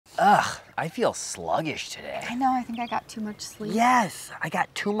Ugh, I feel sluggish today. I know, I think I got too much sleep. Yes, I got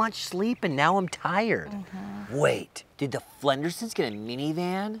too much sleep and now I'm tired. Wait, did the Flendersons get a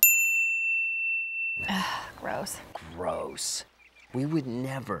minivan? Gross. Gross. We would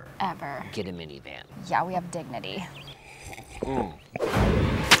never Ever. get a minivan. Yeah, we have dignity. All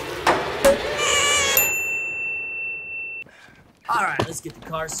right, let's get the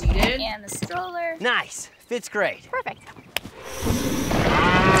car seat in. And the stroller. Nice, fits great. Perfect.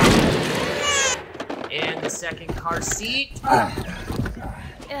 And the second car seat.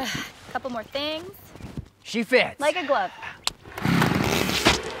 Couple more things. She fits. Like a glove.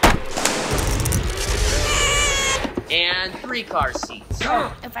 And 3 car seats.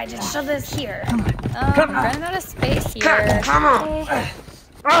 If I just shove this here. I'm running out of space here. Come on. Okay.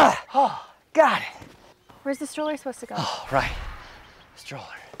 Oh, got it. Where's the stroller supposed to go? Oh, right. Stroller.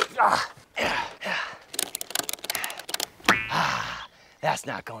 That's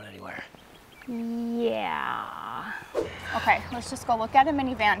not going anywhere. Yeah. Okay, let's just go look at a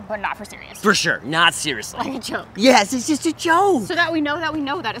minivan, but not for serious. For sure, not seriously. Like a joke. Yes, it's just a joke. So that we know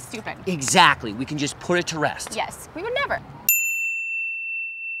that is stupid. Exactly, we can just put it to rest. Yes, we would never.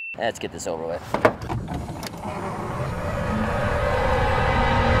 Let's get this over with.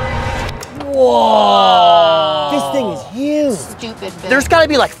 Whoa! This thing is huge. Stupid bitch. There's gotta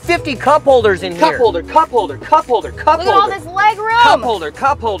be like 50 cup holders in here. Cup holder, cup holder, cup holder, cup holder. Look at all this leg room. Cup holder,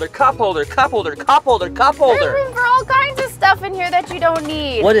 cup holder, cup holder, cup holder, cup holder, cup holder. There's room for all kinds of stuff in here that you don't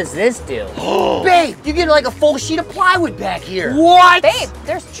need. What does this do? Babe, you get like a full sheet of plywood back here. What? Babe,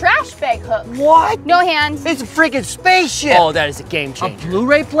 there's trash bag hooks. What? No hands. It's a freaking spaceship. Oh, that is a game changer. A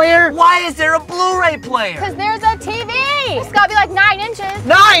Blu-ray player? Why is there a Blu-ray player? Because there's a TV. It's gotta be like 9 inches.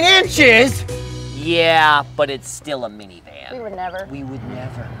 9 inches? Yeah, but it's still a minivan. We would never. We would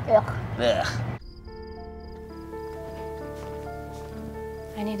never. Ugh. Ugh.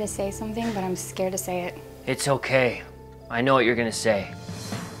 I need to say something, but I'm scared to say it. It's okay. I know what you're gonna say.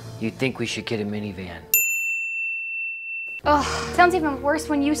 You think we should get a minivan. Ugh, sounds even worse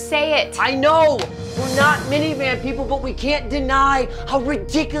when you say it. I know! We're not minivan people, but we can't deny how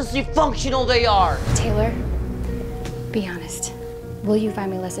ridiculously functional they are. Taylor, be honest. Will you find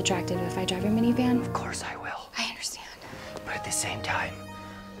me less attractive if I drive a minivan? Of course I will. I understand. But at the same time,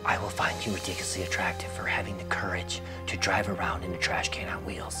 I will find you ridiculously attractive for having the courage to drive around in a trash can on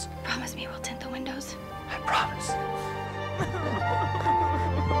wheels. Promise me we'll tint the windows. I promise.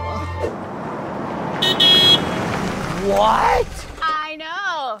 What? I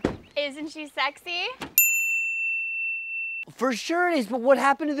know. Isn't she sexy? For sure it is, but what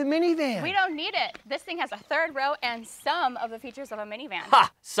happened to the minivan? We don't need it. This thing has a 3rd row and some of the features of a minivan.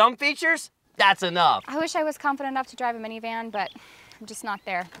 Ha! Some features? That's enough. I wish I was confident enough to drive a minivan, but I'm just not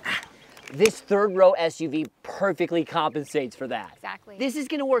there. This 3rd row SUV perfectly compensates for that. Exactly. This is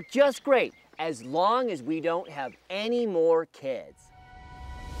gonna work just great as long as we don't have any more kids.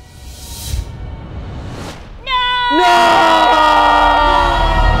 No! No!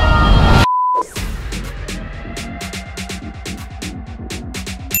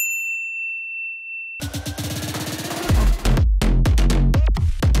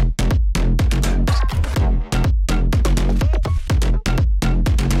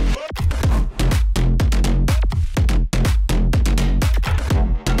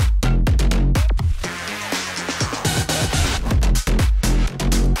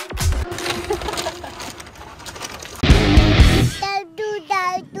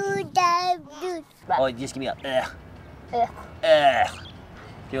 Oh, just give me a Ugh.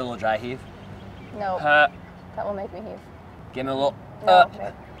 Give me a little dry heave. No, that will make me heave. Give me a little. No,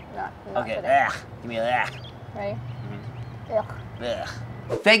 babe. Not Okay. today. Give me a. Ready? Ugh.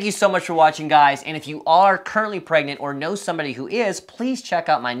 Thank you so much for watching, guys. And if you are currently pregnant or know somebody who is, please check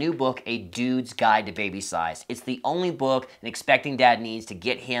out my new book, A Dude's Guide to Baby Size. It's the only book an expecting dad needs to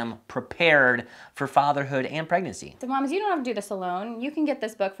get him prepared for fatherhood and pregnancy. So moms, you don't have to do this alone. You can get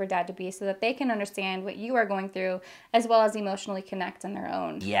this book for dad to be so that they can understand what you are going through as well as emotionally connect on their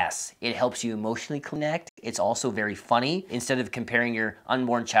own. Yes, it helps you emotionally connect. It's also very funny. Instead of comparing your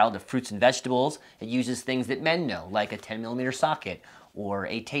unborn child to fruits and vegetables, it uses things that men know, like a 10mm socket, or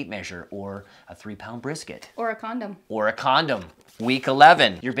a tape measure, or a 3-pound brisket. Or a condom. Or a condom. Week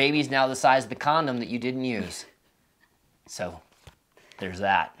 11. Your baby's now the size of the condom that you didn't use. So, there's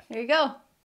that. There you go.